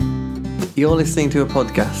You're listening to a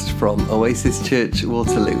podcast from Oasis Church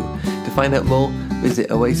Waterloo. To find out more, visit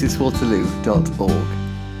oasiswaterloo.org.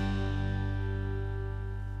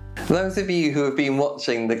 Those of you who have been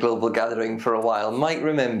watching the Global Gathering for a while might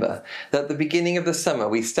remember that at the beginning of the summer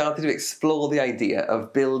we started to explore the idea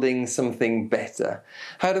of building something better.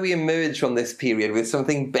 How do we emerge from this period with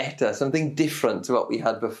something better, something different to what we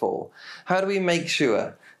had before? How do we make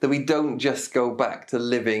sure that we don't just go back to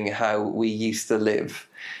living how we used to live?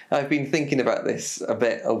 I've been thinking about this a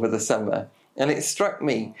bit over the summer, and it struck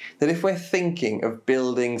me that if we're thinking of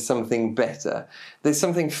building something better, there's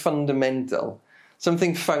something fundamental,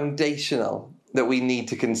 something foundational that we need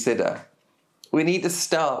to consider. We need to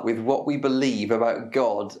start with what we believe about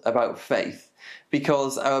God, about faith,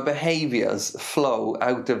 because our behaviours flow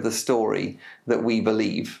out of the story that we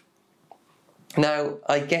believe. Now,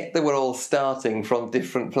 I get that we're all starting from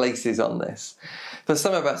different places on this. For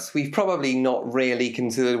some of us, we've probably not really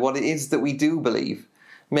considered what it is that we do believe.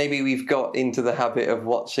 Maybe we've got into the habit of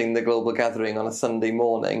watching the Global Gathering on a Sunday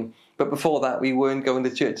morning, but before that we weren't going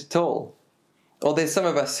to church at all. Or there's some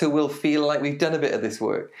of us who will feel like we've done a bit of this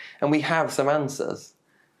work and we have some answers.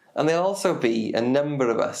 And there'll also be a number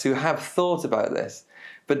of us who have thought about this,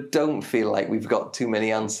 but don't feel like we've got too many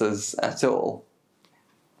answers at all.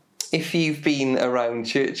 If you've been around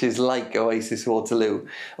churches like Oasis Waterloo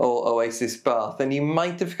or Oasis Bath, then you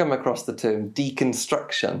might have come across the term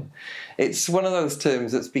deconstruction. It's one of those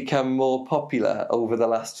terms that's become more popular over the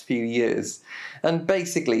last few years. And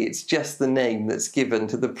basically, it's just the name that's given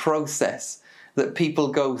to the process that people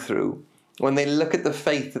go through when they look at the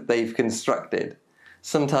faith that they've constructed,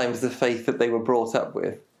 sometimes the faith that they were brought up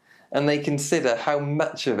with, and they consider how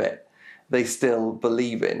much of it they still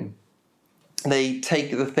believe in. They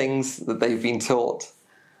take the things that they've been taught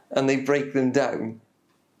and they break them down.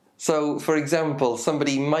 So, for example,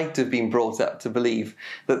 somebody might have been brought up to believe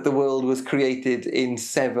that the world was created in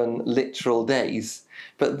 7 literal days,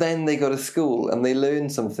 but then they go to school and they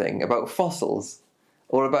learn something about fossils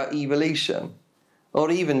or about evolution,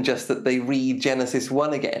 or even just that they read Genesis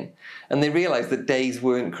 1 again and they realise that days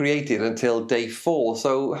weren't created until day 4.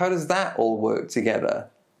 So how does that all work together?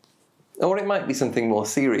 Or it might be something more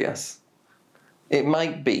serious. It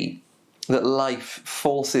might be that life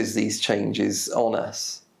forces these changes on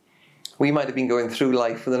us. We might have been going through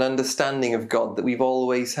life with an understanding of God that we've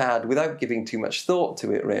always had without giving too much thought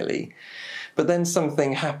to it, really. But then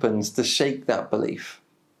something happens to shake that belief.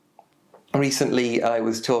 Recently, I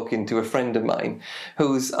was talking to a friend of mine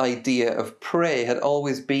whose idea of prayer had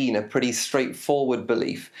always been a pretty straightforward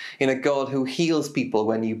belief in a God who heals people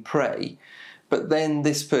when you pray. But then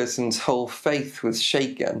this person's whole faith was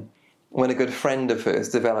shaken when a good friend of hers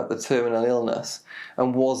developed a terminal illness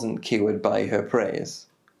and wasn't cured by her prayers.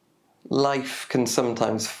 Life can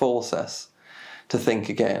sometimes force us to think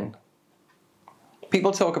again.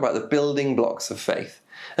 People talk about the building blocks of faith,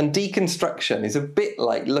 and deconstruction is a bit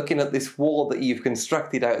like looking at this wall that you've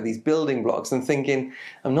constructed out of these building blocks and thinking,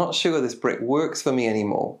 I'm not sure this brick works for me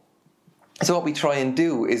anymore. So what we try and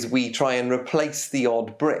do is we try and replace the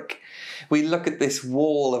odd brick. We look at this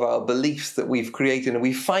wall of our beliefs that we've created and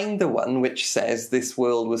we find the one which says this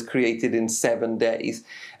world was created in 7 days.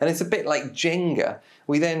 And it's a bit like Jenga.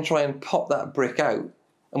 We then try and pop that brick out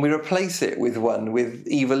and we replace it with one with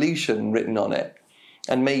evolution written on it.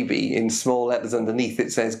 And maybe in small letters underneath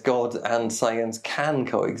it says God and science can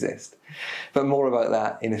coexist. But more about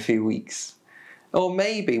that in a few weeks. Or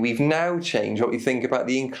maybe we've now changed what we think about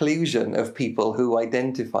the inclusion of people who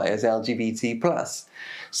identify as LGBT+.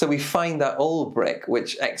 So we find that old brick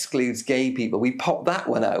which excludes gay people, we pop that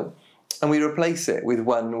one out and we replace it with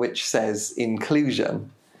one which says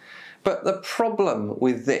inclusion. But the problem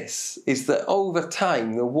with this is that over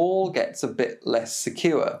time the wall gets a bit less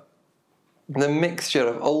secure. The mixture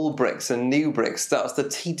of old bricks and new bricks starts to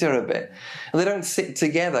teeter a bit, and they don't sit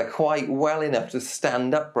together quite well enough to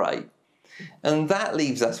stand upright. And that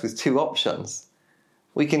leaves us with 2 options.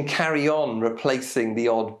 We can carry on replacing the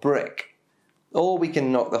odd brick, or we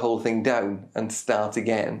can knock the whole thing down and start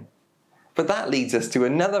again. But that leads us to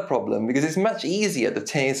another problem, because it's much easier to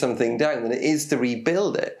tear something down than it is to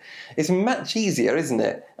rebuild it. It's much easier, isn't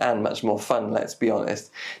it? And much more fun, let's be honest,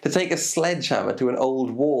 to take a sledgehammer to an old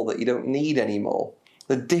wall that you don't need anymore.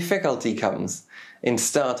 The difficulty comes in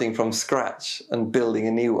starting from scratch and building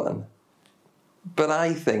a new one. But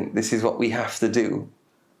I think this is what we have to do.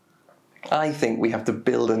 I think we have to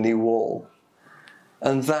build a new wall.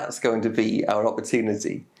 And that's going to be our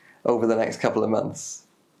opportunity over the next couple of months.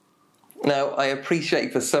 Now, I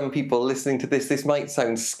appreciate for some people listening to this might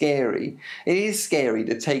sound scary. It is scary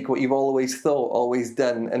to take what you've always thought, always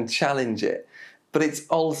done, and challenge it. But it's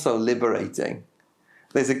also liberating.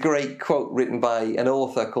 There's a great quote written by an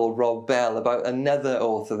author called Rob Bell about another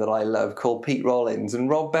author that I love called Pete Rollins. And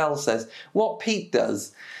Rob Bell says, what Pete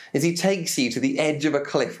does is he takes you to the edge of a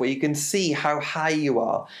cliff where you can see how high you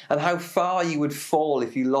are and how far you would fall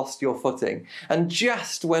if you lost your footing. And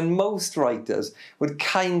just when most writers would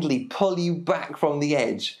kindly pull you back from the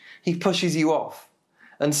edge, he pushes you off.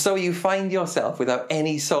 And so you find yourself without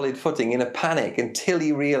any solid footing in a panic until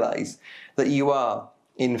you realise that you are,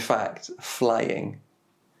 in fact, flying.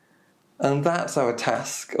 And that's our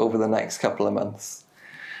task over the next couple of months.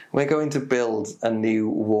 We're going to build a new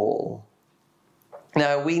wall.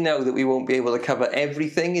 Now, we know that we won't be able to cover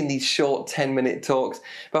everything in these short 10-minute talks,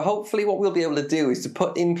 but hopefully what we'll be able to do is to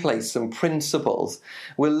put in place some principles.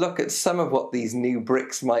 We'll look at some of what these new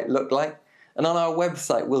bricks might look like. And on our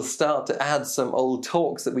website, we'll start to add some old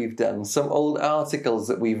talks that we've done, some old articles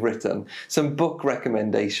that we've written, some book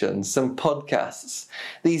recommendations, some podcasts.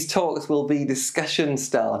 These talks will be discussion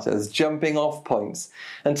starters, jumping off points.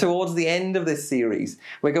 And towards the end of this series,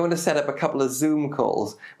 we're going to set up a couple of Zoom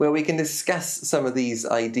calls where we can discuss some of these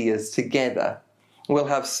ideas together. We'll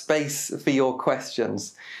have space for your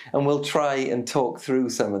questions, and we'll try and talk through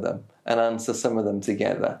some of them and answer some of them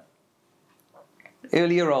together.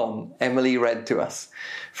 Earlier on, Emily read to us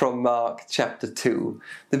from Mark chapter 2.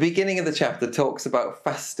 The beginning of the chapter talks about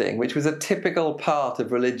fasting, which was a typical part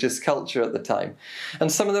of religious culture at the time. And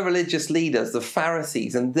some of the religious leaders, the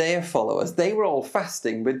Pharisees and their followers, they were all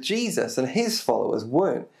fasting, but Jesus and his followers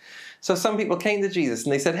weren't. So some people came to Jesus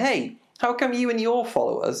and they said, hey, how come you and your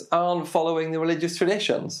followers aren't following the religious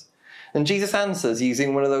traditions? And Jesus answers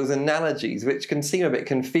using one of those analogies which can seem a bit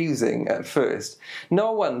confusing at first.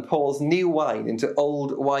 No one pours new wine into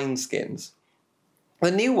old wineskins.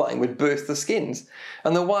 The new wine would burst the skins,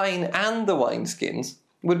 and the wine and the wineskins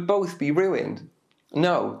would both be ruined.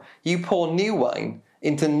 No, you pour new wine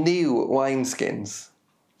into new wineskins.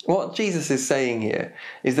 What Jesus is saying here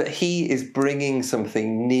is that he is bringing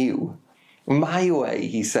something new. My way,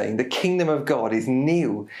 he's saying, the kingdom of God is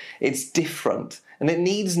new, it's different, and it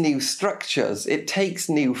needs new structures, it takes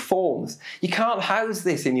new forms. You can't house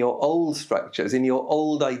this in your old structures, in your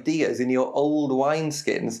old ideas, in your old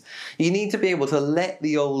wineskins. You need to be able to let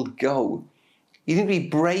the old go. You need to be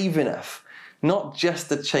brave enough, not just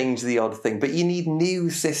to change the odd thing, but you need new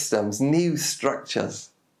systems, new structures.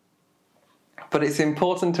 But it's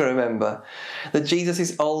important to remember that Jesus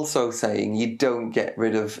is also saying you don't get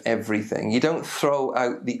rid of everything. You don't throw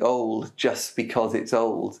out the old just because it's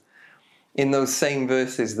old. In those same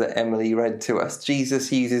verses that Emily read to us,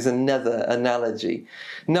 Jesus uses another analogy.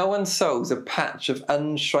 No one sews a patch of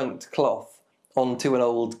unshrunk cloth onto an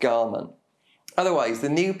old garment. Otherwise, the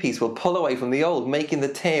new piece will pull away from the old, making the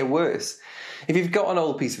tear worse. If you've got an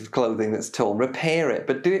old piece of clothing that's torn, repair it,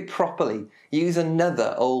 but do it properly. Use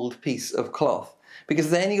another old piece of cloth, because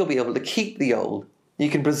then you'll be able to keep the old. You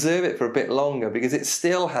can preserve it for a bit longer because it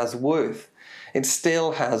still has worth. It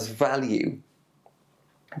still has value.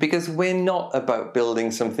 Because we're not about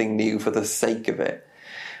building something new for the sake of it.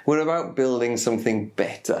 We're about building something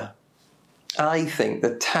better. I think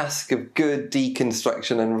the task of good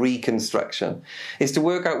deconstruction and reconstruction is to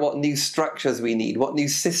work out what new structures we need, what new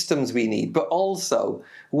systems we need, but also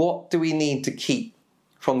what do we need to keep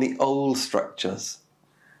from the old structures.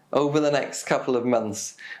 Over the next couple of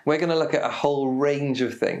months, we're going to look at a whole range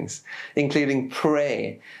of things, including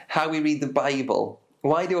prayer, how we read the Bible.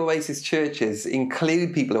 Why do Oasis churches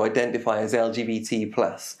include people who identify as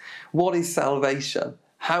LGBT+? What is salvation?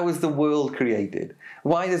 How was the world created?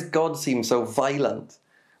 Why does God seem so violent?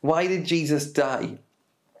 Why did Jesus die?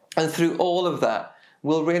 And through all of that,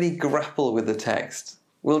 we'll really grapple with the text.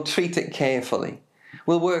 We'll treat it carefully.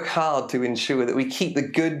 We'll work hard to ensure that we keep the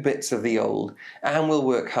good bits of the old, and we'll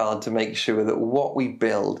work hard to make sure that what we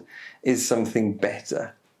build is something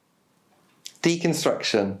better.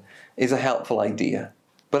 Deconstruction is a helpful idea,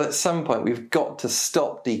 but at some point we've got to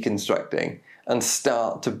stop deconstructing and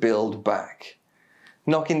start to build back.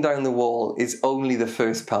 Knocking down the wall is only the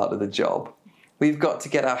first part of the job. We've got to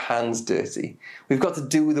get our hands dirty. We've got to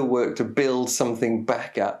do the work to build something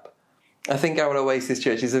back up. I think our Oasis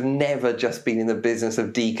churches have never just been in the business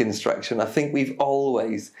of deconstruction. I think we've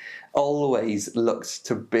always looked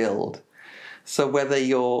to build. So whether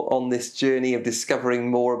you're on this journey of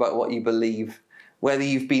discovering more about what you believe, whether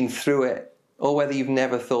you've been through it, or whether you've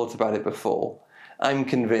never thought about it before, I'm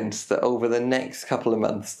convinced that over the next couple of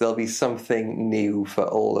months, there'll be something new for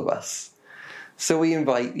all of us. So we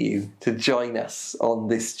invite you to join us on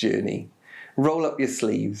this journey. Roll up your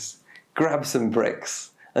sleeves, grab some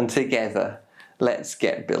bricks, and together, let's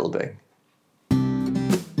get building.